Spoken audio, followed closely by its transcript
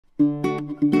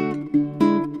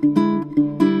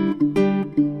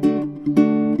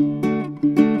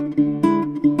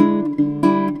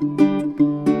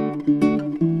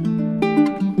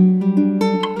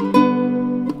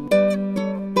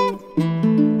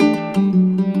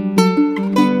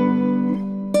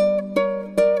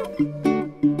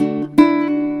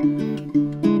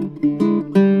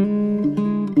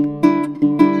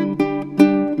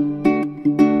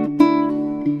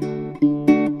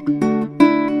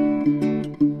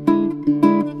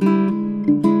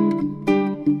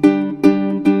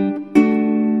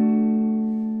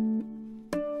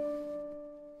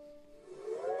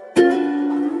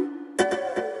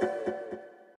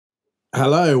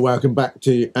Hello, welcome back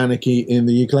to Anarchy in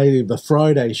the Ukulele, the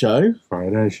Friday show.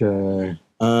 Friday show.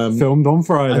 Filmed on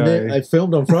Friday. I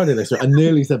filmed on Friday this week. I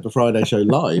nearly said the Friday show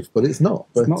live, but it's not.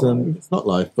 But it's not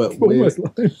live. But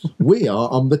we are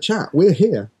on the chat. We're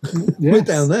here. Yes. We're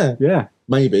down there. Yeah.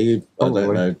 Maybe. Probably. I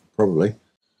don't know. Probably.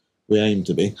 We aim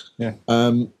to be. Yeah.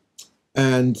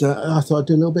 And I thought I'd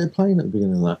do a little bit of playing at the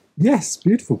beginning of that. Yes,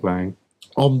 beautiful playing.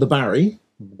 On the Barry.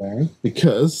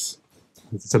 Because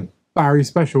it's a Barry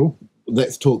special.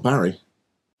 Let's talk Barry.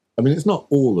 I mean, it's not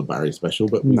all the Barry special,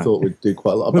 but we thought we'd do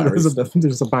quite a lot of Barry stuff.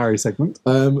 There's a Barry segment.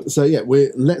 So yeah,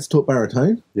 let's talk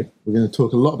baritone. Yeah. We're going to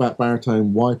talk a lot about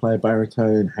baritone, why play a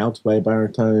baritone, how to play a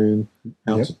baritone,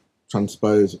 how to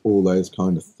transpose, all those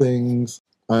kind of things.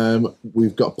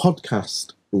 We've got a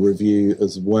podcast review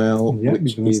as well,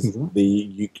 which is the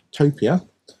Utopia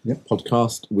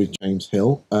podcast with James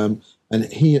Hill. And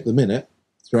he, at the minute,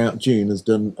 throughout June, has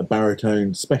done a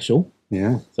baritone special.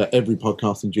 Yeah. So every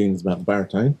podcast in June is about the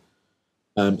baritone.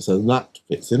 So that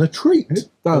fits in a treat. It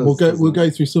does. And we'll go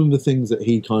through some of the things that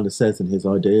he kind of says in his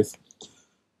ideas.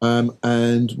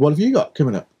 And what have you got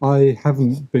coming up? I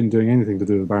haven't been doing anything to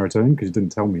do with baritone because you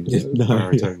didn't tell me.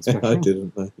 Baritone special. I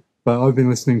didn't know. But I've been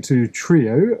listening to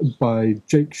Trio by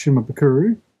Jake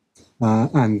Shimabukuro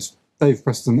and Dave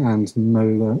Preston and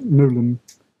Nolan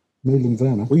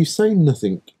Werner. Well, you say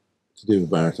nothing to do with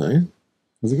baritone.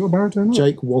 Has he got a baritone?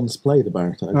 Jake once played a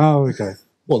baritone. Oh, okay.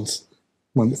 Once.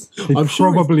 He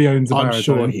probably owns a baritone. I'm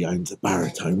sure he owns a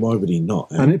baritone. Why would he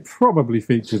not? And it probably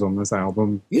features on this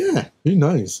album. Yeah, who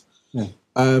knows? Yeah.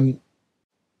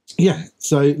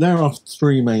 So there are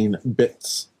three main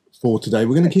bits for today.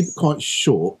 We're going to keep it quite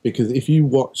short because if you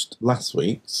watched last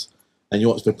week's and you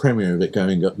watched the premiere of it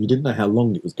going up, you didn't know how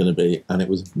long it was going to be, and it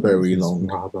was very long.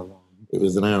 Rather long. It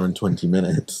was an hour and 20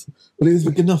 minutes. But it was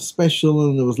a good enough special,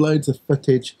 and there was loads of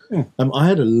footage. Yeah. I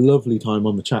had a lovely time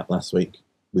on the chat last week.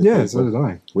 Yeah, so did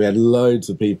I. We had loads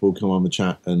of people come on the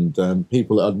chat, and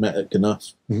people that I'd met at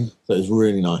Gnuff. Mm-hmm. So it was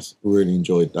really nice. Really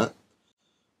enjoyed that.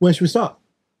 Where should we start?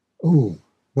 Oh,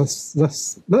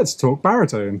 let's talk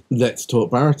baritone. Let's talk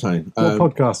baritone. What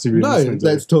podcast are you listening to?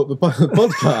 Let's talk the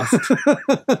podcast.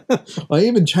 I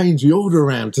even changed the order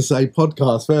around to say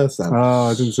podcast first, Sam. Oh,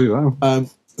 I didn't see that.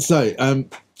 So,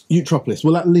 Uketropolis.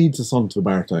 Well, that leads us on to the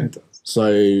baritone. It does.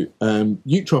 So,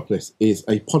 Uketropolis is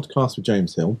a podcast with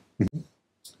James Hill,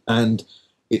 and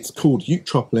it's called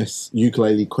Uketropolis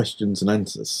Ukulele Questions and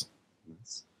Answers.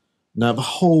 Yes. Now, the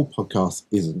whole podcast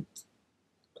isn't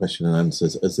question and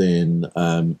answers, as in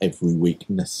every week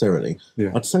necessarily.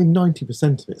 Yeah. I'd say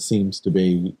 90% of it seems to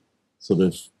be sort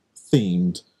of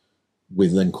themed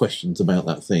with then questions about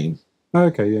that theme.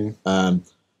 Okay, yeah.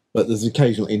 But there's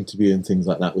occasional interview and things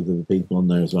like that with other people on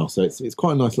there as well. So it's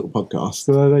quite a nice little podcast.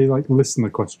 So are they like listener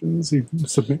questions? You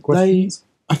submit questions?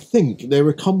 I think they're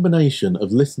a combination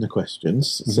of listener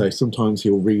questions. Mm-hmm. So sometimes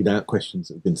he'll read out questions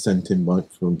that have been sent in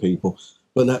from people.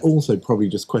 But they're also probably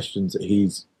just questions that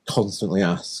he's constantly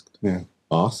asked. Yeah.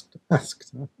 Asked.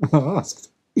 Asked.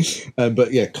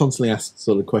 But yeah, constantly asked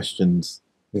sort of questions.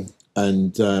 Yeah.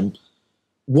 And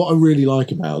what I really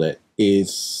like about it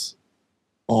is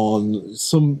on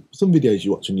some videos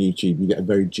you watch on YouTube, you get a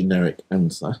very generic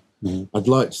answer. Mm-hmm. I'd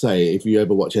like to say, if you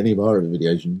ever watch any of our other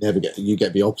videos, you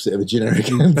get the opposite of a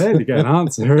generic answer. You barely get an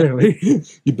answer, really.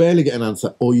 You barely get an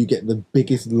answer, or you get the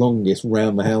biggest, longest,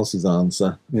 round the houses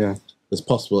answer as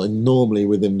possible. And normally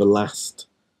within the last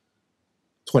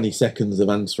 20 seconds of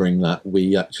answering that,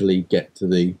 we actually get to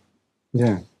the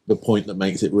point that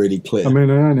makes it really clear. I mean,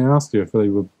 I only asked you if they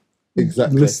were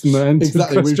listener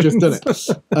Exactly, we've just done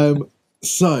it.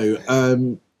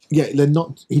 They're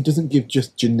not. He doesn't give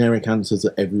just generic answers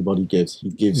that everybody gives. He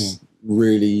gives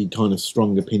really kind of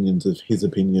strong opinions of his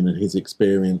opinion and his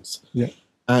experience. Yeah,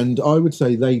 and I would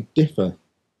say they differ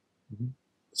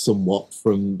somewhat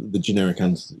from the generic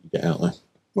answers that you get out there.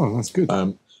 Well, that's good.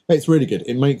 It's really good.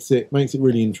 It makes it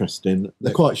really interesting.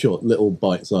 They're quite short, little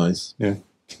bite size. Yeah.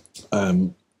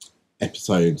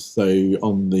 episodes. So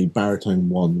on the baritone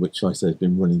one, which I said has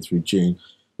been running through June,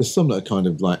 there's some that are kind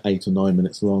of like 8 or 9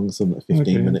 minutes long, some that are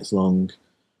 15 minutes long.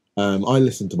 I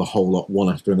listened to the whole lot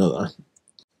one after another.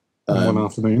 One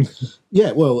afternoon.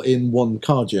 Yeah, well, in one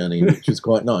car journey, which was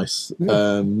quite nice.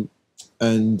 Yeah.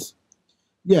 And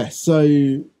yeah,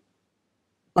 so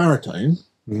baritone,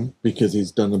 because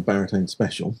he's done a baritone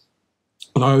special.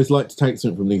 And I always like to take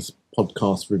something from these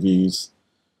podcast reviews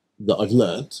that I've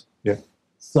learnt. Yeah.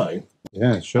 So,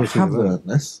 show us I have learnt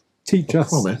this. Teach us. I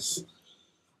promise.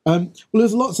 Well,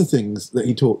 there's lots of things that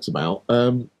he talks about.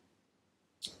 The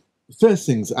first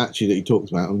things, actually, that he talks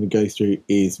about, I'm going to go through,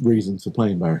 is reasons for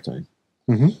playing baritone.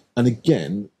 And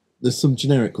again, there's some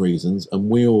generic reasons, and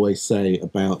we always say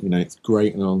about, it's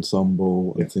great in an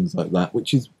ensemble and things like that,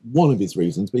 which is one of his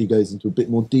reasons, but he goes into a bit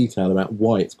more detail about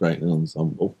why it's great in an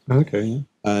ensemble. Okay.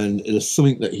 And it was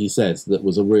something that he says that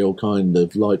was a real kind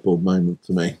of light bulb moment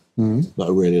for me that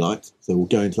I really liked. So we'll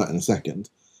go into that in a second.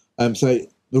 So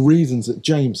the reasons that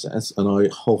James says, and I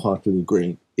wholeheartedly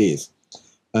agree, is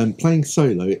playing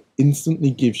solo, it instantly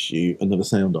gives you another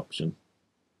sound option.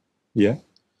 Yeah.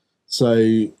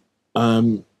 So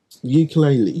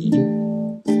ukulele,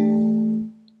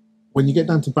 when you get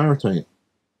down to baritone,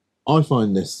 I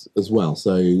find this as well.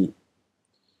 So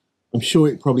I'm sure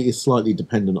it probably is slightly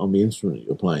dependent on the instrument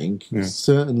you're playing. Yeah.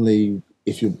 Certainly,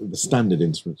 if you're the standard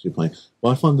instruments you're playing, but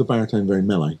I find the baritone very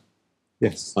mellow.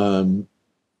 Yes. And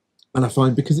I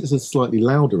find because it's a slightly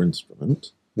louder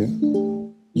instrument,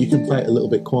 you can play it a little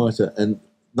bit quieter, and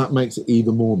that makes it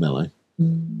even more mellow.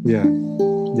 Yeah.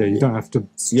 Yeah, you don't have to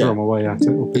strum away at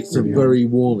it. It's a very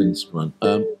warm instrument.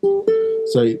 So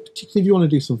particularly if you want to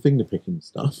do some finger picking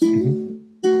stuff.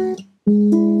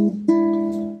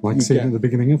 Like seeing at the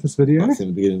beginning of this video? Like seeing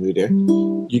at the beginning of the video.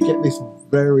 You get this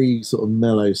very sort of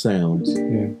mellow sound.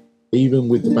 Yeah. Even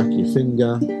with the back of your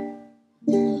finger.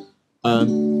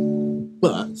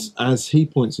 But as he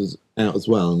points us out as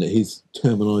well, and his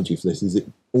terminology for this is it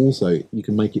also, you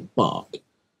can make it bark.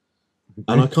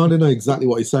 And I kind of know exactly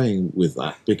what he's saying with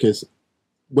that, because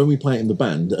when we play it in the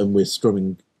band and we're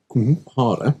strumming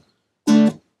harder,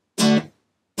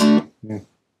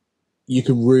 you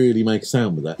can really make a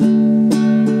sound with that.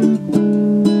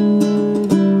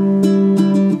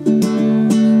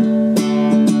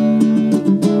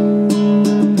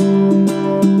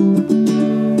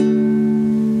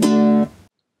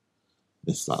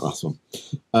 This is that last one.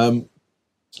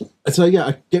 So yeah,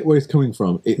 I get where it's coming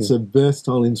from. It's a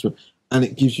versatile instrument, and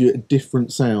it gives you a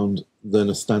different sound than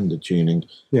a standard tuning.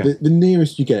 Yeah. The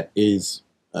nearest you get is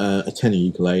a tenor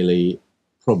ukulele,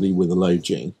 probably with a low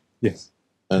G. Yes.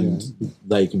 And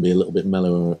they can be a little bit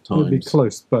mellower at times. It'd be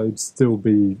close, but it'd still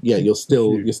be... Yeah, you're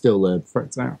still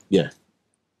frets out. Yeah.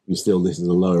 This is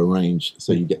a lower range,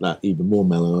 so you get that even more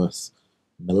mellowous.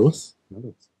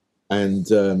 And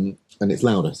it's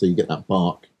louder, so you get that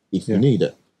bark if you need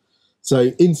it.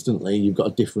 So instantly, you've got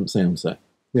a different sound set.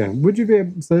 Yeah. Would you be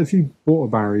able... So if you bought a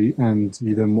Barry and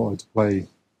you then wanted to play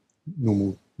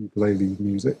normal ukulele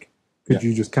music, could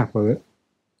you just capo it?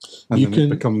 And then it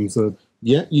becomes a...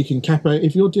 Yeah, you can capo...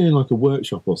 If you're doing like a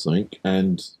workshop or something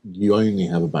and you only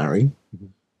have a Barry,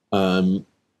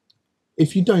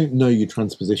 if you don't know your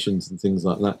transpositions and things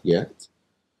like that yet,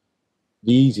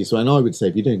 the easiest way, and I would say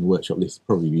if you're doing a workshop, this is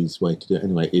probably the easiest way to do it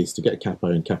anyway, is to get a capo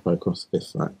and capo across the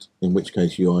 5th fret, in which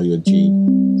case you are your G,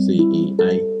 C, E,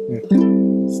 A,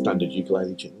 standard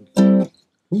ukulele tuning.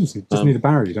 Ooh, so you just need a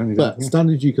Barry, you don't need but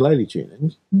standard ukulele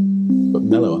tuning, but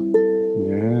mellower.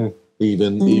 Yeah.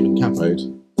 Even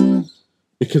capoed,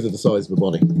 because of the size of the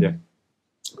body. Yeah.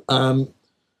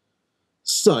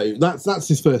 So that's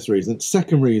his first reason.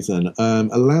 Second reason,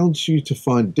 allows you to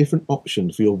find different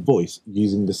options for your voice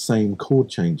using the same chord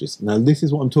changes. Now, this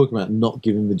is what I'm talking about, not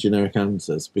giving the generic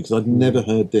answers, because I'd never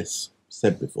heard this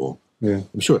said before. Yeah.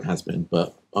 I'm sure it has been,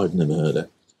 but I've never heard it.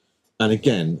 And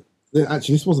again,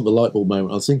 actually, this wasn't the light bulb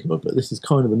moment I was thinking of, but this is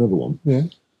kind of another one. Yeah.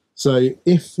 So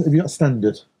have you got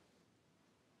standard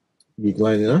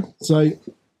ukulele now? So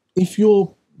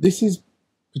this is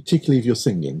particularly if you're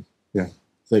singing. Yeah.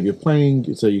 So if you're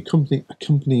playing, so you're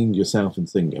accompanying yourself and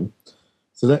singing.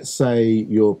 So let's say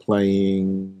you're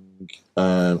playing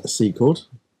a C chord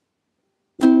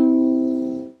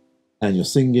and you're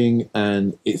singing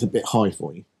and it's a bit high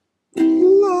for you.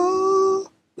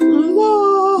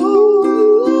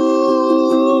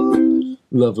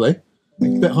 Lovely.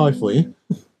 It's a bit high for you.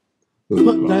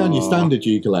 Put down your standard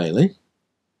ukulele,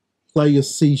 play your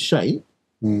C shape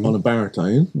on a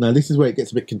baritone. Now, this is where it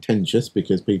gets a bit contentious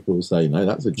because people will say, no,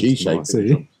 that's a G shape.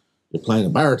 You're playing a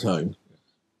baritone.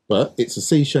 But it's a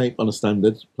C shape on a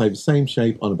standard. Play the same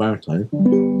shape on a baritone.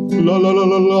 La la la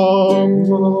la la.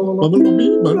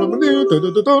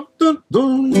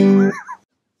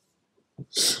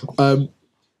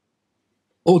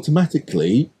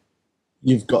 Automatically,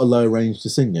 you've got a lower range to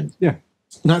sing in. Yeah.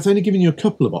 Now, it's only giving you a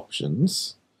couple of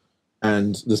options,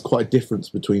 and there's quite a difference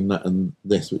between that and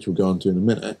this, which we'll go on to in a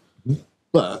minute. Mm-hmm.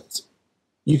 But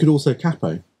you could also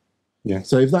capo. Yeah.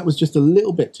 So if that was just a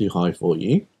little bit too high for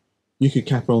you, you could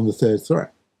capo on the third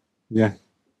fret. Yeah.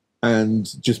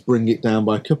 And just bring it down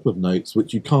by a couple of notes,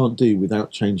 which you can't do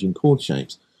without changing chord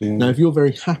shapes. Yeah. Now, if you're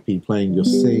very happy playing your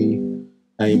C,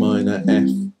 A minor, F,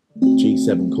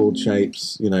 G7 chord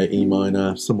shapes, E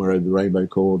minor, somewhere over the rainbow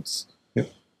chords,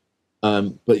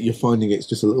 but you're finding it's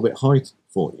just a little bit high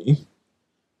for you,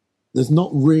 there's not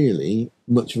really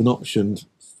much of an option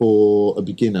for a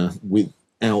beginner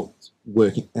without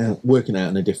working out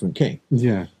in a different key.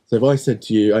 Yeah. So if I said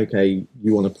to you, okay,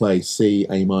 you want to play C,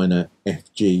 A minor,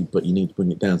 F, G, but you need to bring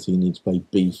it down, so you need to play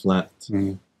B flat,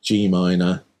 G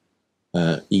minor,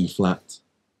 E flat,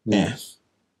 F.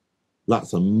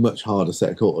 That's a much harder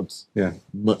set of chords. Yeah.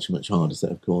 Much, much harder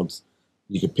set of chords.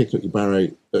 You could pick up your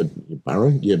baritone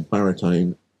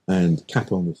and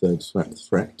cap on the third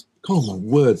fret. God, my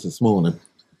words this morning.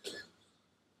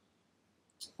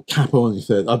 Cap on your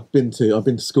third. I've been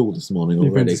to school this morning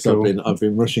already, so I've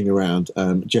been rushing around.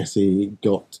 Jesse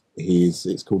got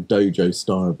it's called Dojo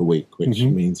Star of the Week, which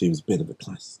means he was a bit of a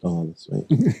class star this week.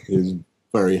 He was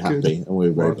very happy, and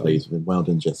we were very pleased with him. Well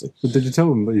done, Jesse. But did you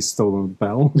tell him that he's stolen the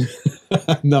bell?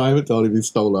 No, I haven't told him he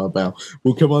stole our bell.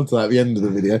 We'll come on to that at the end of the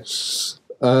video.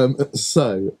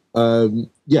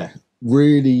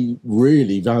 Really,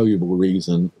 really valuable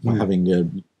reason for having a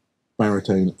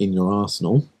baritone in your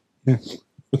arsenal. Yeah.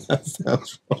 That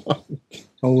sounds wrong.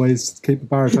 Always keep a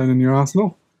baritone in your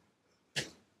arsenal.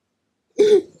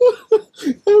 I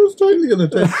was totally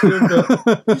unintentional,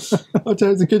 but I'll tell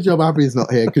you, it's a good job Abby's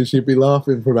not here, because she'd be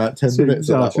laughing for about 10 minutes.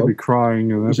 She'd be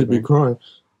crying. And she'd be crying.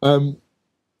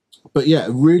 But yeah,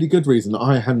 a really good reason that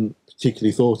I hadn't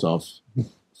particularly thought of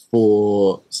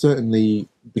for certainly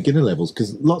beginner levels,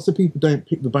 because lots of people don't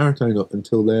pick the baritone up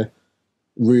until they're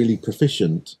really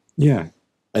proficient. Yeah.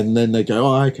 And then they go,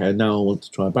 oh, okay, now I want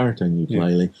to try a baritone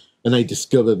ukulele. Yeah. And they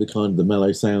discover the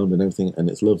mellow sound and everything, and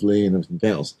it's lovely and everything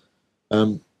else.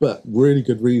 But really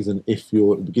good reason, if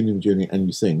you're at the beginning of the journey and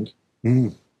you sing,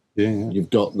 you've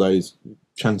got those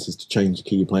chances to change the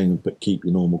key you're playing but keep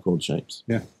your normal chord shapes.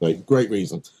 Yeah. So great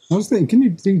reason. I was thinking, can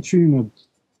you detune a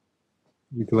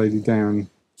ukulele down?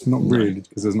 Not really,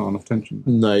 because there's not enough tension.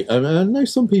 No, I know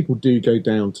some people do go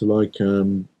down to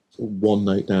one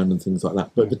note down and things like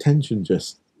that, but the tension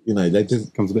just, they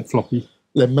just comes a bit floppy.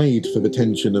 They're made for the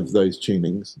tension of those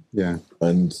tunings. Yeah.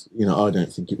 And, I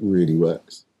don't think it really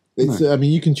works.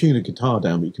 You can tune a guitar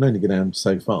down, but you can only go down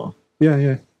so far. Yeah,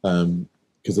 yeah.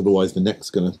 Because otherwise the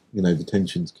neck's going to, the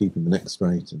tension's keeping the neck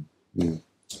straight and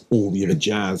all the other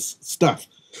jazz stuff.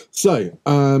 So,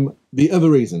 the other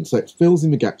reason, so it fills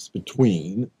in the gaps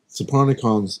between soprano,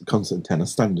 concert and tenor,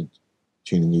 standard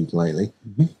tuning ukulele,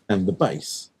 and the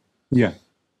bass. Yeah.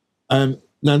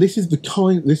 Now this is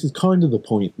kind of the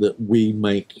point that we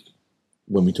make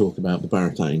when we talk about the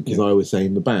baritone, because I always say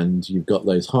in the band you've got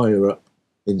those higher up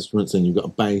instruments and you've got a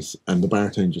bass, and the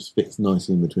baritone just fits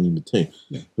nicely in between the two.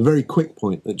 Yeah. A very quick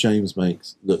point that James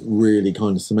makes that really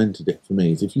kind of cemented it for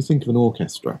me is, if you think of an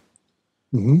orchestra,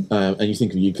 and you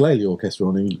think of a ukulele orchestra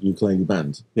on a ukulele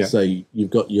band, so you've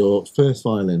got your first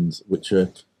violins, which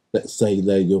are, let's say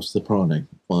they're your soprano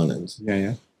violins.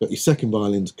 But your second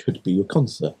violins could be your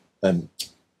concert,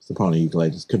 soprano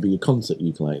ukuleles could be your concert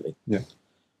ukulele.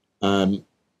 Or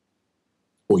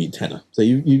your tenor. So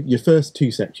your first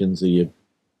two sections are your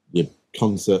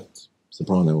concert,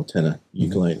 soprano or tenor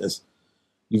ukuleles.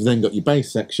 You've then got your bass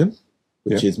section,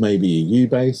 which is maybe a U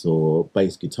bass or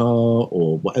bass guitar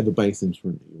or whatever bass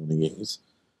instrument you want to use.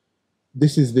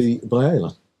 This is the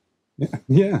viola.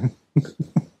 Yeah.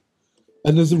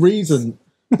 And there's a reason,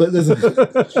 but this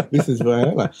is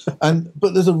viola.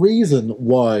 But there's a reason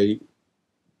why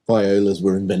violas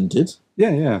were invented.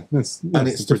 Yeah. And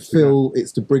it's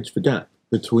to bridge the gap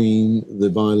between the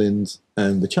violins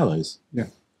and the cellos. Yeah.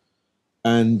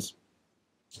 And,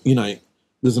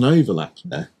 there's an overlap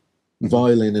there.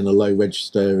 Violin in a low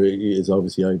register is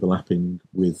obviously overlapping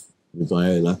with the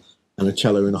viola, and a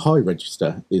cello in a high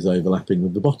register is overlapping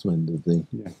with the bottom end of the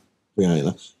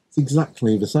viola. It's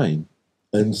exactly the same.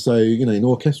 And so, in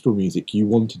orchestral music, you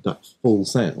wanted that full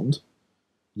sound.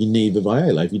 You need the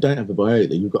viola. If you don't have the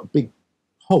viola, you've got a big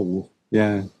hole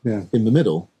in the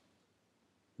middle.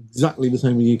 Exactly the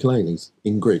same with ukuleles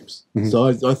in groups. So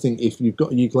I think if you've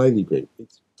got a ukulele group,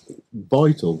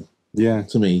 vital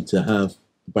to me to have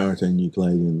baritone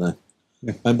ukulele in there.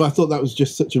 Yeah. But I thought that was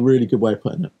just such a really good way of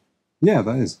putting it. Yeah,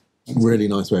 that is. Really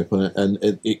nice way of putting it,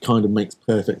 and it kind of makes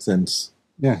perfect sense.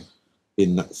 Yeah.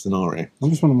 In that scenario. I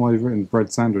just want my written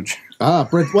bread sandwich.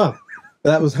 Bread. Well,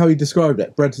 that was how he described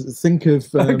it. Bread. Think of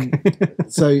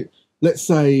so. Let's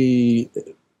say.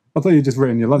 I thought you just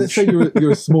written your lunch. Let's say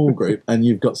you're a small group and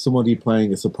you've got somebody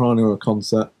playing a soprano or a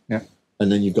concert. Yeah.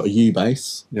 And then you've got a U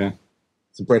bass. Yeah.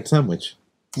 It's a bread sandwich.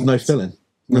 There's no filling.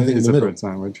 Nothing in the middle. Bread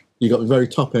sandwich. You got the very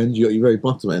top end. You got your very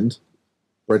bottom end.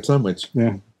 Bread sandwich.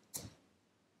 Yeah.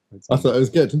 I thought it was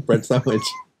good. Bread sandwich.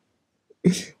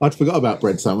 I'd forgot about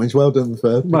bread sandwich. Well done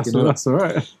for picking it up. That's all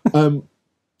right.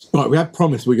 Right, we have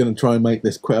promised we're going to try and make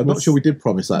this quick. I'm not sure we did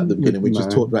promise that at the beginning. We just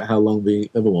talked about how long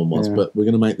the other one was, but we're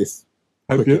going to make this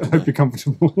hope you're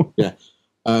comfortable. Yeah.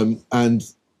 And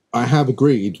I have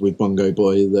agreed with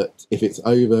Bongoboy that if it's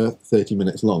over 30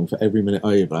 minutes long, for every minute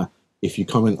over, if you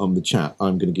comment on the chat,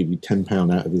 I'm going to give you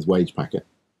 £10 out of his wage packet.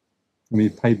 And he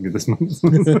paid me this month.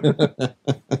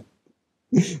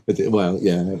 Well,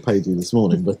 yeah, I paid you this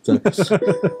morning, but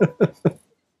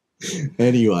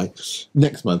anyway,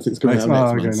 next month it's coming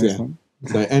out next month.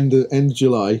 So end of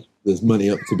July, there's money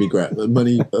up to be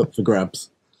money up for grabs.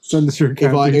 Send us your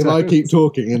account if I keep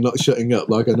talking and not shutting up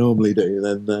like I normally do,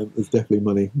 then there's definitely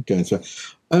money going through.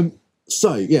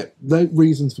 So yeah, the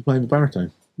reasons for playing the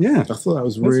baritone. Yeah, I thought that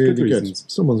was really good.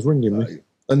 Someone's ringing me.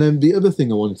 And then the other thing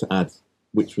I wanted to add,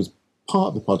 which was part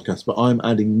of the podcast, but I'm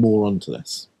adding more onto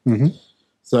this. Mm-hmm.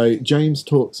 So James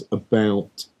talks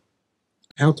about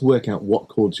how to work out what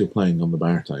chords you're playing on the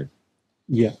baritone.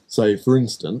 Yeah. So, for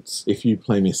instance, if you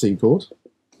play me a C chord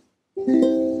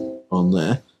on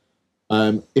there,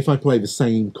 if I play the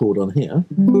same chord on here,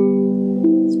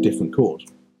 it's a different chord.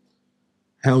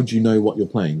 How do you know what you're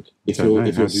playing? If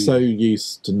you're so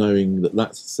used to knowing that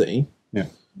that's a C,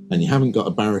 and you haven't got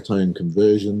a baritone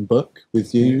conversion book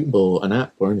with you or an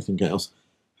app or anything else,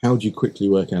 how do you quickly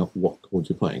work out what chord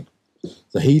you're playing?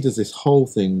 So he does this whole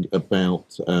thing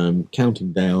about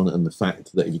counting down and the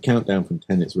fact that if you count down from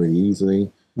 10, it's really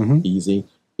easy.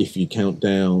 If you count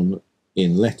down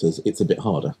in letters, it's a bit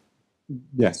harder.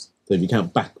 Yes. So if you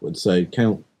count backwards, so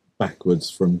count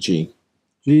backwards from G.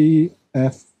 G,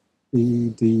 F, E,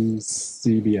 D,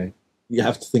 C, B, A. You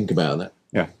have to think about that.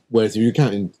 Yeah. Whereas if you're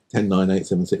counting 10, 9, 8,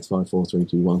 7, 6, 5, 4, 3,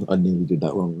 2, 1, I nearly did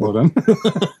that wrong. Well done.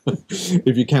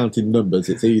 If you count in numbers,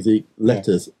 it's easy.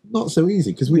 Letters, not so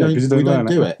easy because we don't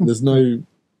do it. There's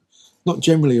not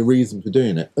generally a reason for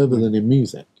doing it other than in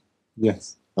music.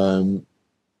 Yes.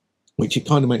 Which it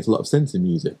kind of makes a lot of sense in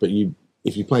music, but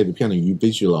if you play the piano, you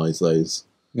visualise those.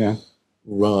 Yeah.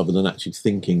 Rather than actually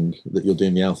thinking that you're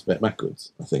doing the alphabet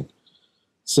backwards, I think.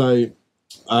 So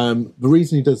the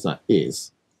reason he does that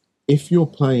is if you're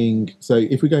playing, so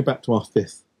if we go back to our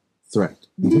fifth fret,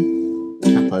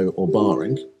 capo or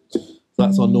barring,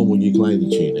 that's our normal ukulele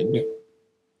tuning.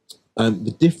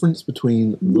 The difference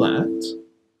between that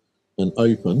and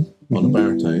open on a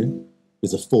baritone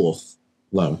is a fourth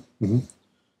lower.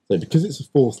 So because it's a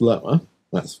fourth lower,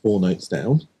 that's 4 notes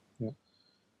down.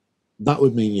 That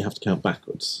would mean you have to count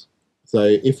backwards. So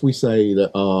if we say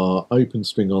that our open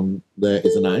string on there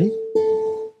is an A,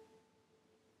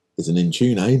 is an in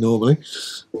tune A normally,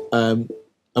 and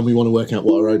we want to work out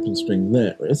what our open string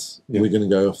there is, we're going to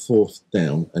go a fourth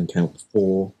down and count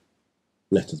 4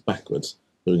 letters backwards.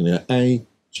 So we're going to go A,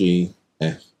 G,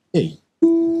 F, E.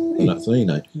 And that's an E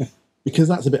note. Because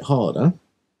that's a bit harder,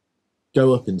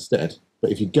 go up instead.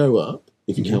 But if you go up,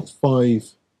 if you count 5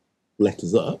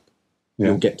 letters up,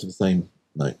 you'll get to the same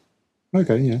note.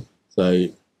 Okay, yeah. So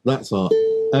that's our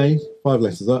A, 5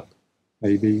 letters up.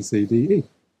 A, B, C, D, E.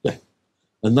 Yeah.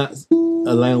 And that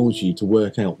allows you to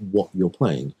work out what you're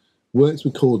playing. Works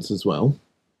with chords as well.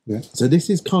 Yeah. So this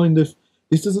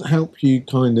doesn't help you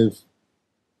kind of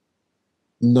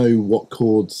know what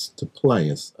chords to play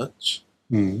as such.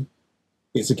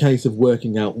 It's a case of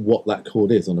working out what that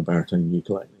chord is on a baritone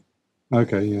ukulele.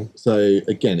 Okay, yeah. So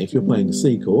again, if you're playing a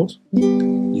C chord,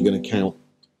 you're going to count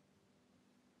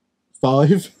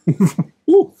 5.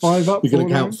 5 up. You're going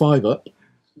to count 5 up.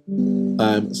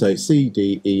 So C,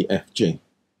 D, E, F, G.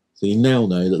 So you now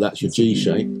know that that's your G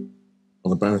shape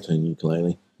on a baritone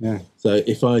ukulele. Yeah. So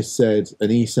if I said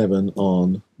an E7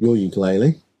 on your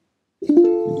ukulele,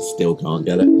 you still can't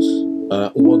get it.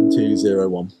 1, 2, 0,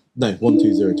 1. No, 1,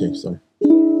 2, 0, 2. Sorry.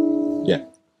 Yeah.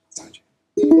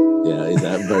 Yeah, it's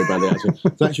very badly actually.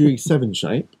 It's actually E7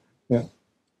 shape. Yeah.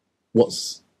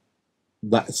 What's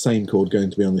that same chord going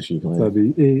to be on this ukulele? So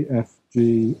it'd be E, F,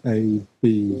 G, A,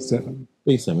 B7.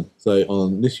 B7. So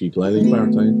on this ukulele,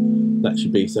 baritone, that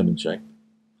should be B7 shape.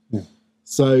 Yeah.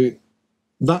 So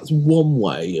that's one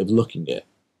way of looking at it.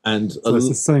 And so it's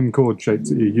the same chord shapes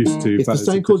that you're used to. It's the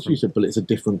same chord shape, but it's a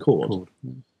different chord.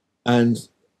 And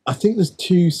I think there's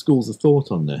two schools of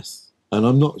thought on this, and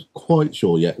I'm not quite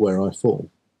sure yet where I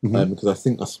fall, because I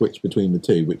think I switch between the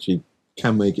two, which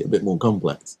can make it a bit more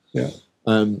complex. Yeah.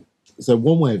 So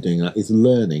one way of doing that is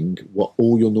learning what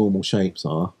all your normal shapes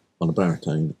are on a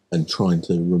baritone and trying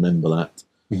to remember that.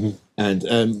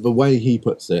 And the way he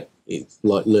puts it, it's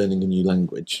like learning a new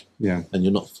language. Yeah. And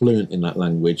you're not fluent in that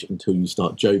language until you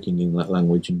start joking in that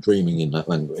language and dreaming in that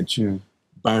language. Yeah.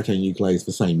 Baritone ukulele is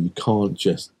the same. You can't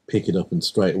just pick it up and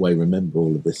straight away remember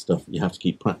all of this stuff. You have to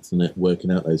keep practicing it,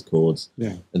 working out those chords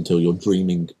until you're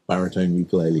dreaming baritone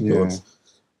ukulele chords.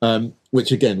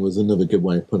 Which, again, was another good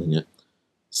way of putting it.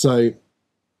 So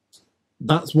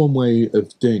that's one way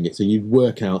of doing it. So you'd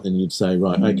work out and you'd say,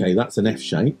 right, okay, that's an F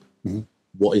shape.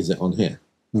 What is it on here?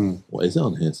 What is it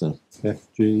on here, sir? F,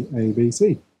 G, A, B,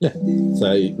 C. Yeah.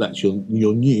 So that's your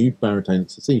new baritone.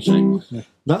 It's a C shape.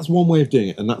 That's one way of doing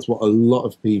it, and that's what a lot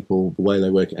of people, the way they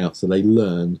work it out, so they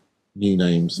learn new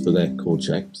names for their chord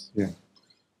shapes. Yeah.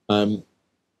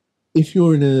 If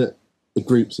you're in a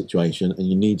group situation and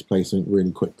you need to play something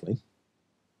really quickly,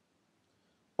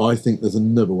 I think there's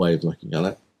another way of looking at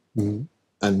it,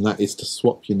 and that is to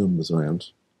swap your numbers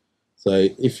around. So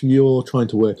if you're trying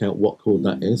to work out what chord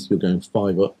that is, you're going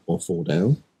 5 up or 4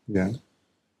 down. Yeah.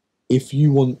 If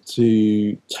you want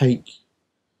to take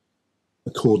a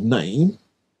chord name,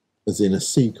 as in a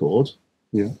C chord,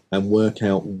 and work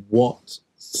out what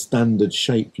standard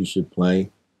shape you should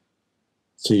play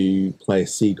to play a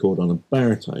C chord on a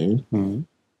baritone,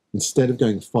 instead of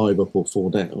going 5 up or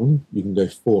 4 down, you can go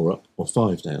 4 up or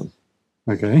 5 down.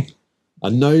 Okay. I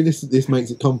know this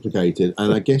makes it complicated,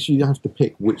 and I guess you have to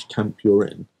pick which camp you're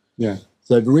in. Yeah.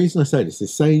 So the reason I say this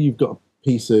is, say you've got a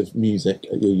piece of music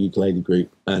at your ukulele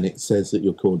group, and it says that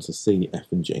your chords are C,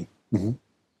 F, and G.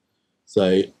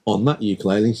 So on that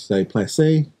ukulele, you say play a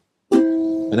C,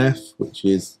 an F, which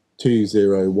is 2,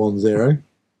 0, 1, 0.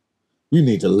 You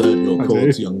need to learn your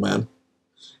chords, young man.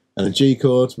 And a G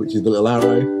chord, which is the little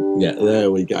arrow. Yeah,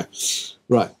 there we go.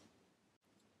 Right.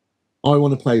 I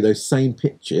want to play those same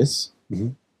pitches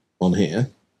on here,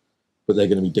 but they're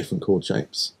going to be different chord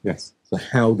shapes. Yes. So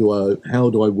how do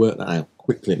I work that out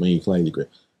quickly at my ukulele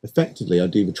grip? Effectively, I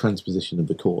do the transposition of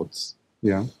the chords.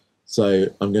 Yeah. So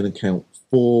I'm going to count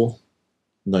 4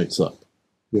 notes up.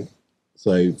 Yeah.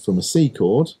 So from a C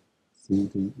chord, C,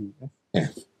 D, E, F.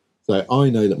 F. So I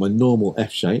know that my normal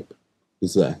F shape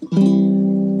is there.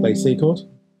 Play C chord.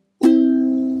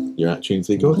 You're at tune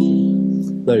C chord.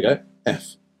 There we go.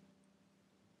 F.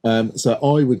 So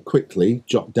I would quickly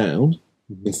jot down,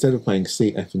 instead of playing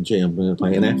C, F, and G, I'm going to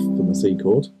play an F from a C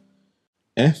chord.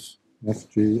 F. F,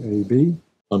 G, A, B.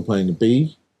 I'm playing a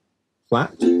B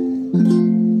flat.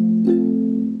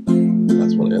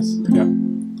 That's what it is. Yeah.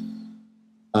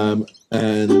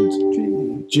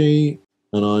 And G,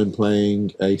 and I'm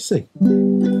playing a C.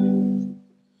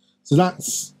 So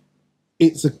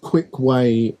it's a quick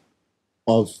way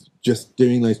of just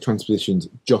doing those transpositions,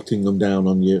 jotting them down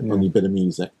on your bit of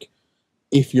music.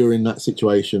 If you're in that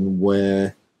situation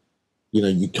where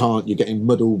you're getting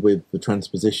muddled with the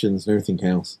transpositions and everything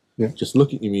else, just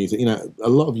look at your music. A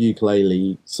lot of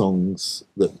ukulele songs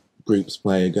that groups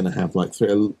play are going to have like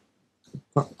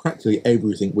practically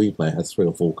everything we play has 3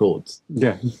 or 4 chords.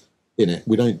 Yeah. In it,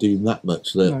 we don't do that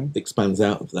much that expands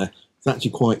out of there. It's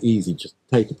actually quite easy. Just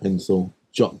take a pencil,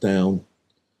 jot down.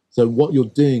 So what you're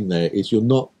doing there is you're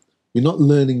not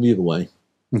learning the other way.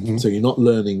 So you're not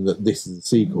learning that this is a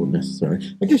C chord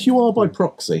necessarily. I guess you are by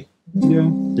proxy. Yeah.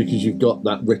 Because you've got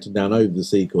that written down over the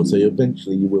C chord, so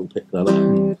eventually you will pick that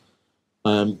up.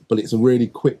 But it's a really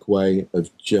quick way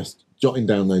of just jotting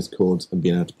down those chords and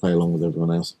being able to play along with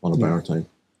everyone else on a baritone.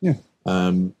 Yeah.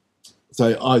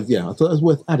 So I thought that was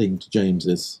worth adding to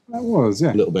James's. That was,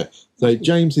 a little bit. So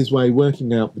James's way,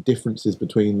 working out the differences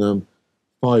between them,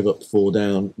 5 up, 4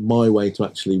 down. My way to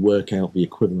actually work out the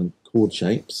equivalent chord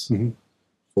shapes,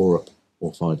 4 up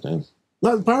or 5 down.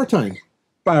 That's baritone.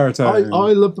 Baritone.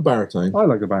 I love the baritone. I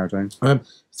like the baritone.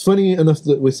 It's funny enough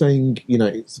that we're saying,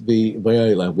 it's the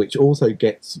viola, which also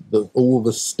gets all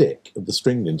the stick of the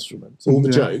stringed instruments, all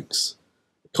the jokes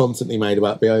constantly made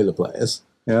about viola players.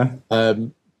 Yeah.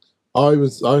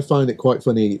 I find it quite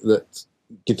funny that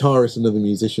guitarists and other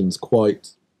musicians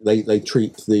they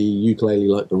treat the ukulele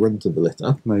like the runt of the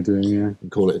litter. They do, yeah. And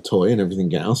call it a toy and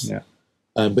everything else. Yeah.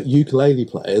 But ukulele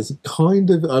players kind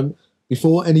of,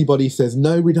 before anybody says,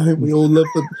 no, we don't, we all love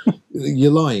them,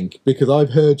 you're lying, because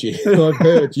I've heard you. I've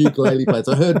heard ukulele players.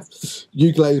 I heard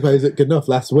ukulele players at Good Enough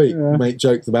last week make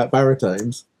jokes about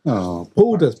baritones. Oh,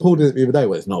 Paul did it the other day.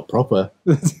 Well, it's not proper.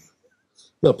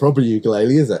 not proper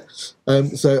ukulele, is it?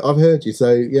 So I've heard you.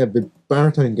 So yeah, the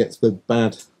baritone gets the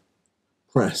bad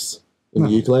press in the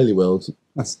ukulele world.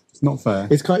 It's not fair.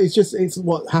 It's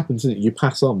what happens, isn't it? You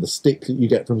pass on the stick that you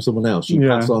get from someone else. You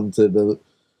pass on to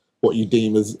what you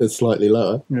deem as slightly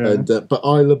lower. Yeah. And, but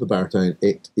I love the baritone.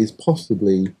 It's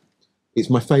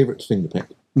my favourite to fingerpick.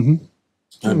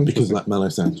 Because of that mellow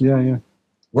sound. Yeah.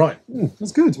 Right. Yeah,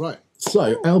 that's good. Right.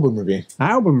 So, album review.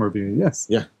 Album review, yes.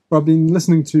 Yeah. Well, I've been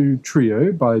listening to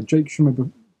Trio by Jake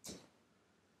Shimabukuro.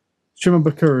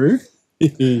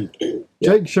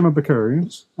 Jake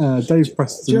Shimabukuro, Dave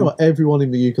Preston. Do you know what? Everyone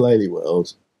in the ukulele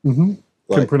world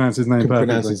can pronounce his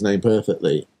name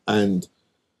perfectly. And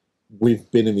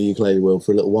we've been in the ukulele world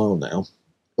for a little while now,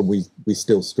 and we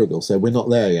still struggle. So we're not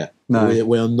there yet. No.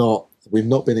 We are not. We've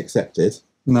not been accepted.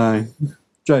 No.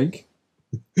 Jake,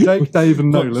 Dave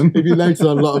and Nolan. If you notice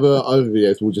on a lot of our other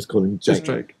videos, we'll just call him Jake. Just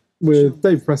Jake. With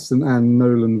Dave Preston and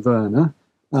Nolan Werner.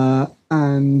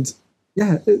 And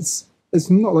yeah, it's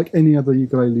not like any other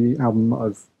ukulele album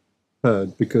I've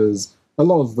heard, because a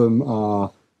lot of them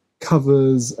are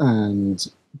covers and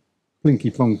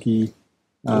plinky plonky.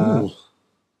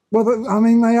 Well, I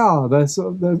mean, they are. They're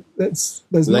sort of. There's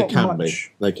not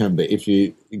much. They can be. If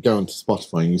you go onto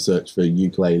Spotify and you search for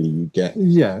ukulele, you get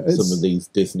some of these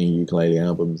Disney ukulele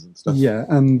albums and stuff. Yeah,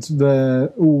 and they're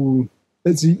all.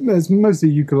 There's mostly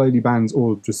ukulele bands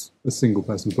or just a single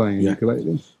person playing a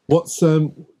ukulele. What's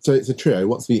so it's a trio.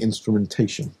 What's the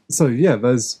instrumentation? So yeah,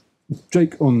 there's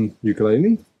Jake on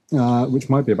ukulele, which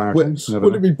might be a baritone.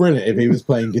 Would it be brilliant if he was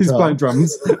playing guitar? He's playing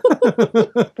drums.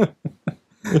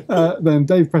 Then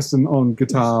Dave Preston on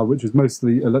guitar, which is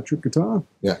mostly electric guitar.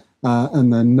 Yeah.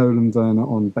 And then Nolan Werner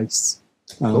on bass.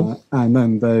 Cool. And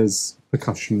then there's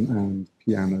percussion and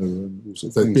piano and all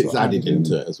sorts of things. Bits added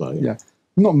into it as well. Yeah.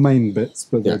 Not main bits,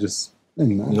 but they're just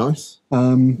in there. Nice.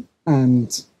 And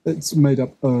it's made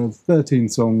up of 13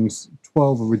 songs,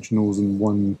 12 originals and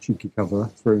one cheeky cover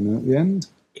thrown in at the end.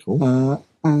 Cool.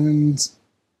 And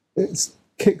it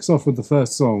kicks off with the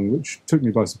first song, which took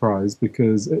me by surprise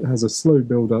because it has a slow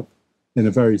build-up in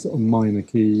a very sort of minor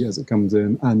key as it comes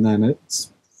in, and then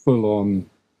it's full-on,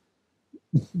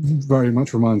 very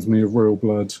much reminds me of Royal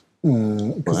Blood,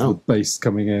 because of the bass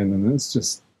coming in, and it's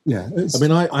just... Yeah, it's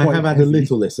I have had a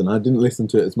little listen. I didn't listen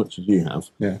to it as much as you have.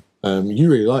 Yeah.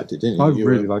 You really liked it, didn't you? I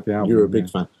really liked the album. You were a big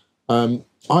fan.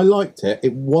 I liked it.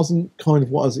 It wasn't kind of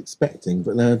what I was expecting,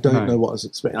 but now I don't know what I was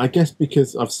expecting. I guess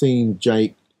because I've seen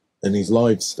Jake and his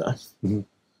live stuff,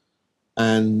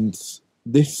 and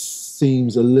this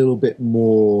seems a little bit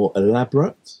more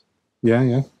elaborate.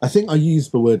 Yeah. I think I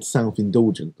used the word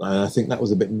self-indulgent. I think that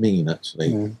was a bit mean, actually.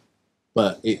 Yeah.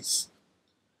 But it's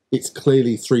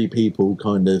clearly three people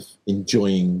kind of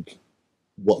enjoying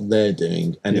what they're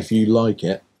doing, and if you like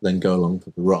it, then go along for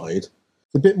the ride.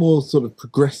 It's a bit more sort of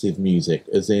progressive music,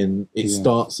 as in it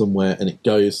starts somewhere and it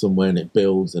goes somewhere and it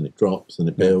builds and it drops and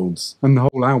it builds. And the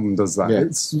whole album does that. Yeah.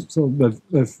 It's sort of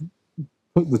they've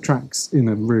put the tracks in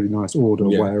a really nice order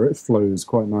where it flows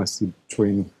quite nicely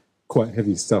between quite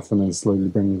heavy stuff and then slowly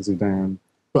brings it down.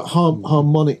 But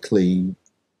harmonically,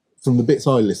 from the bits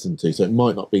I listened to, so it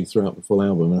might not be throughout the full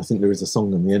album, and I think there is a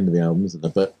song on the end of the album, isn't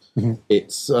there? But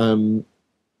it's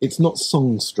not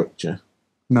song structure.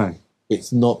 No.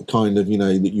 It's not kind of,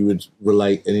 that you would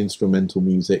relate an instrumental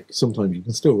music. Sometimes you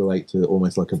can still relate to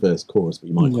almost like a verse chorus, but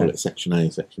you might call it section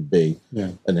A, section B,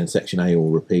 and then section A will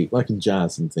repeat, like in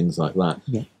jazz and things like that,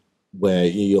 where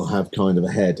you'll have kind of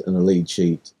a head and a lead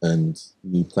sheet, and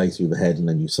you play through the head and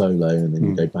then you solo and then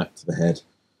you go back to the head.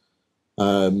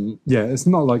 It's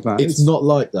not like that. It's not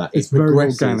like that. It's very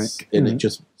organic, and it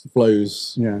just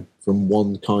flows from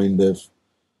one kind of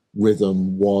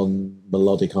rhythm, one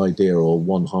melodic idea or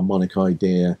one harmonic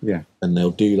idea, and they'll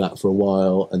do that for a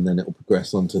while, and then it'll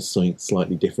progress onto something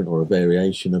slightly different or a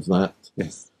variation of that.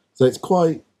 Yes. So it's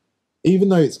quite, even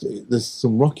though there's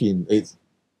some rocky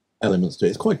elements to it,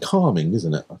 it's quite calming,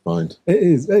 isn't it? I find it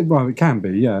is. Well, it can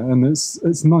be, and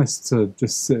it's nice to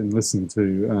just sit and listen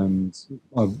to. And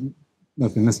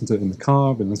I've been listening to it in the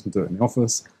car. I've been listening to it in the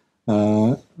office.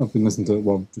 I've been listening to it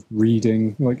while just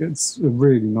reading. Like, it's a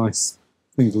really nice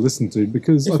thing to listen to,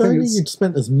 because if I think only you'd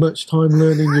spent as much time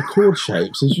learning your chord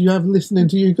shapes as you have listening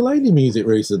to ukulele music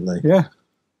recently. Yeah,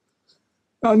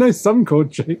 I know some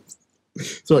chord shapes.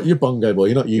 So you're bongo boy,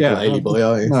 you're not ukulele boy,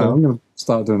 are you? No, I'm going to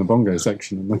start doing a bongo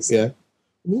section in this. Yeah.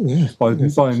 Ooh, yeah. Buy a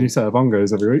new set of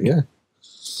bongos every week. Yeah.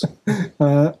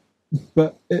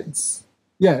 But it's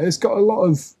got a lot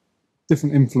of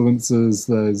different influences.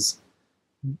 There's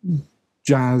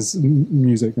jazz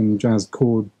music and jazz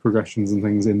chord progressions and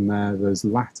things in there. There's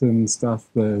Latin stuff.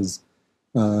 There's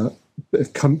a bit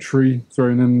of country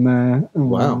thrown in there.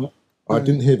 Wow. I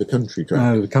didn't hear the country track.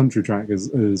 No, the country track is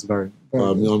very, very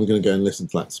I'm good. going to go and listen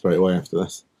to that straight away after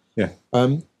this. Yeah.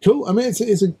 Cool. I mean,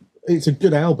 it's a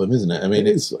good album, isn't it? I mean,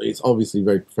 it's obviously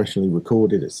very professionally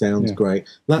recorded. It sounds great.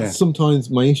 That's sometimes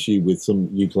my issue with some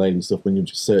ukulele stuff when you're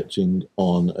just searching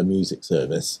on a music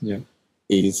service. Yeah.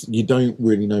 Is you don't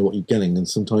really know what you're getting, and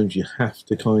sometimes you have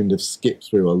to kind of skip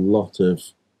through a lot of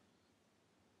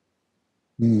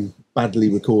badly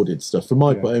recorded stuff. From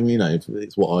my point, I mean,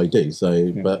 it's what I do.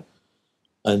 So,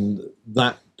 and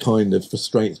that kind of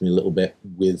frustrates me a little bit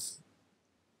with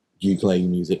ukulele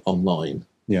music online.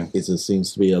 Yeah, there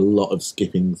seems to be a lot of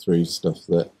skipping through stuff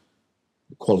that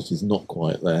the quality is not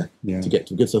quite there to get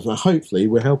to good stuff. And hopefully,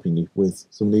 we're helping you with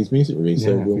some of these music reviews.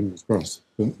 Yeah, fingers crossed.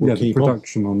 But, the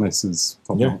production on this is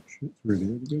top notch. It's really,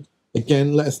 really good.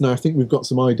 Again, let us know. I think we've got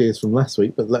some ideas from last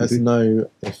week, but let us know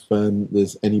if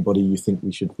there's anybody you think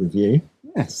we should review.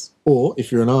 Yes. Or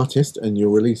if you're an artist and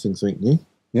you're releasing something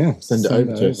new, send it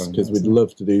over to us, because we'd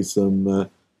love to do some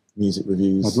music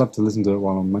reviews. I'd love to listen to it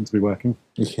while I'm meant to be working.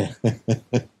 Yeah.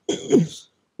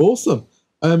 Awesome.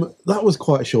 That was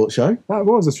quite a short show. That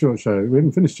was a short show. We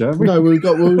haven't finished yet, have we? No, we've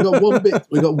got one bit.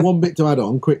 We've got one bit to add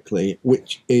on quickly,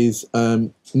 which is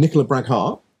Nicola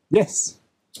Braghart. Yes.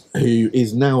 Who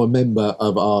is now a member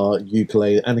of our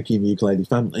Anarchy in the Ukulele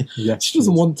family. Yes, she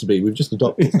doesn't want to be. We've just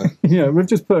adopted her. Yeah, we've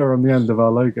just put her on the end of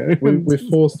our logo. We've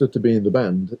forced her to be in the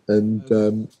band.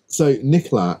 And so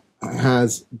Nicola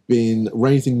has been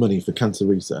raising money for cancer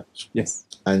research. Yes.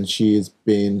 And she has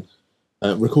been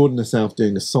recording herself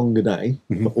doing a song a day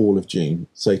for all of June.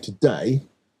 So today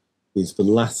is the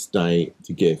last day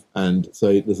to give. And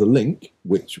so there's a link,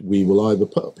 which we will either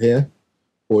put up here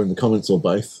or in the comments or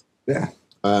both. Yeah.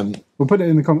 We'll put it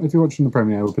in the comments. If you're watching the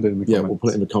premiere, we'll put it in the comments. Yeah, we'll put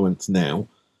it in the comments now.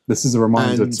 This is a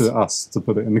reminder to us to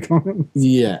put it in the comments.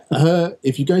 Yeah.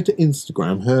 If you go to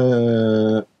Instagram,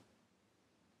 her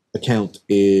account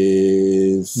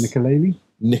is Ukulele.music.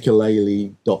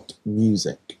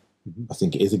 I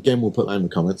think it is. Again, we'll put that in the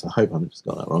comments. I hope I haven't just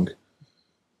got that wrong.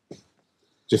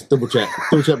 Just double check.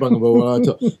 Bongoboy.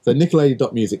 So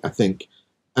Ukulele.music, I think.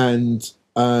 And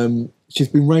she's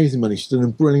been raising money. She's done a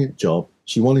brilliant job.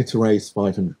 She wanted to raise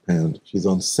 £500. She's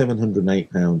on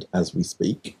 £708 as we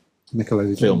speak.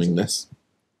 Ukulele filming this.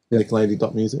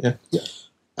 Ukulele.music, yeah.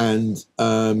 And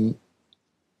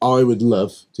I would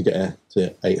love to get her to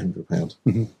 £800.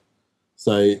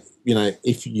 So,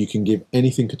 if you can give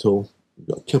anything at all, you've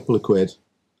got a couple of quid,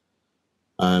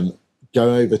 go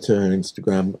over to her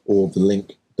Instagram or the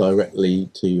link directly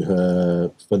to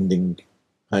her funding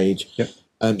page. Yep.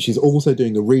 She's also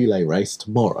doing a relay race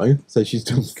tomorrow. So she's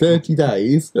done 30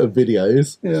 days of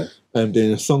videos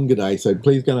doing a song a day. So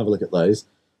please go and have a look at those.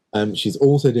 She's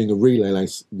also doing a relay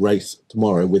race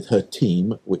tomorrow with her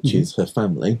team, which is her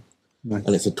family. Nice.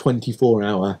 And it's a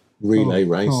 24-hour relay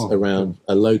race around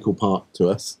a local park to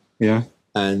us. Yeah.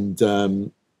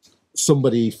 And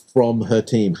somebody from her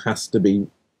team has to be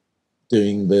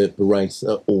doing the race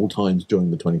at all times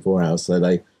during the 24 hours. So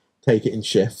they take it in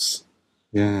shifts.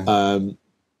 Yeah.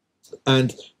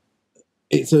 And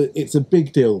it's a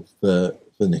big deal for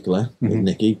Nicola,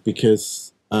 Nikki,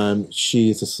 because she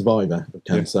is a survivor of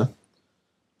cancer,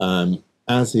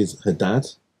 as is her dad.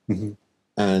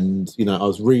 And, I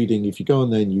was reading, if you go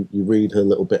on there and you read her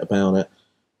little bit about it,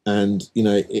 and,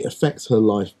 it affects her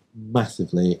life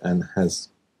massively and has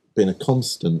been a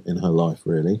constant in her life,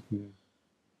 really.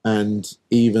 And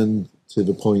even to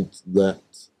the point that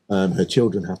her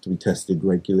children have to be tested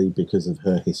regularly because of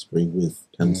her history with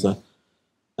cancer.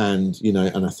 And,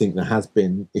 and I think there has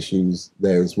been issues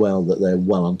there as well that they're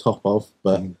well on top of.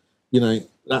 But,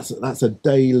 that's a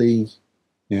daily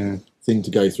thing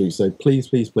to go through. So please,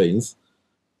 please, please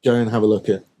go and have a look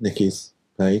at Nikki's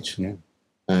page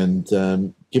and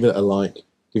give it a like,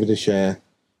 give it a share.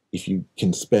 If you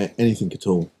can spare anything at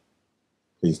all,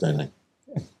 please donate.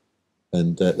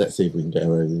 And let's see if we can get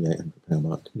her over the £800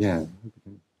 mark. Yeah.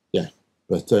 Yeah.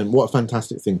 But what a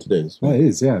fantastic thing to do. Well, it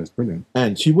is, it's brilliant.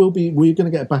 And we're going to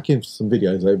get her back in for some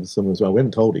videos over the summer as well. We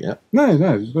haven't told her yet. No,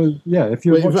 but if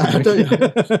you're watching... I don't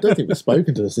think we've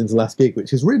spoken to her since the last gig,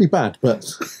 which is really bad,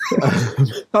 but...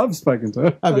 I've spoken to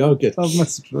her. Have you? Oh, good. I've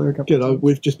messaged her a couple of times.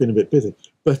 We've just been a bit busy.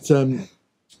 But, we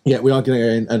are going to go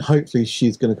in, and hopefully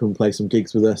she's going to come and play some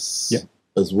gigs with us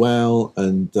as well.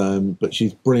 And but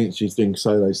she's brilliant. She's doing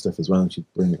solo stuff as well, and she's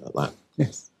brilliant at that.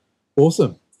 Yes.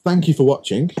 Awesome. Thank you for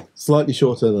watching. Slightly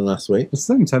shorter than last week. It's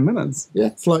only 10 minutes. Yeah,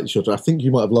 slightly shorter. I think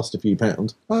you might have lost a few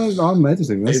pounds. I'm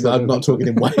editing this. I'm not talking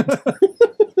in weight.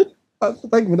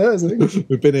 Thank you for noticing.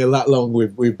 We've been here that long.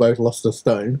 We've both lost a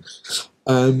stone.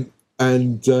 And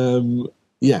we'll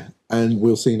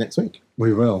see you next week.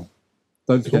 We will.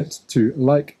 Don't forget to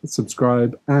like,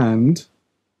 subscribe, and...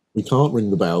 We can't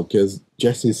ring the bell because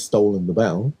Jesse's stolen the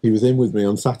bell. He was in with me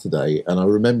on Saturday, and I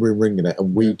remember him ringing it,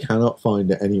 and we cannot find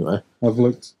it anywhere. I've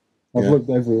looked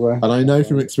everywhere. And I know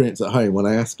from experience at home, when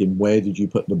I ask him, where did you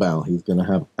put the bell, he's going to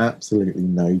have absolutely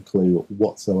no clue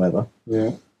whatsoever.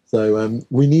 Yeah. So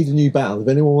we need a new bell. If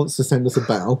anyone wants to send us a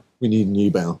bell, we need a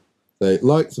new bell. So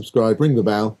like, subscribe, ring the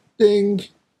bell, ding,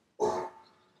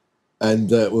 and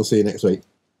we'll see you next week.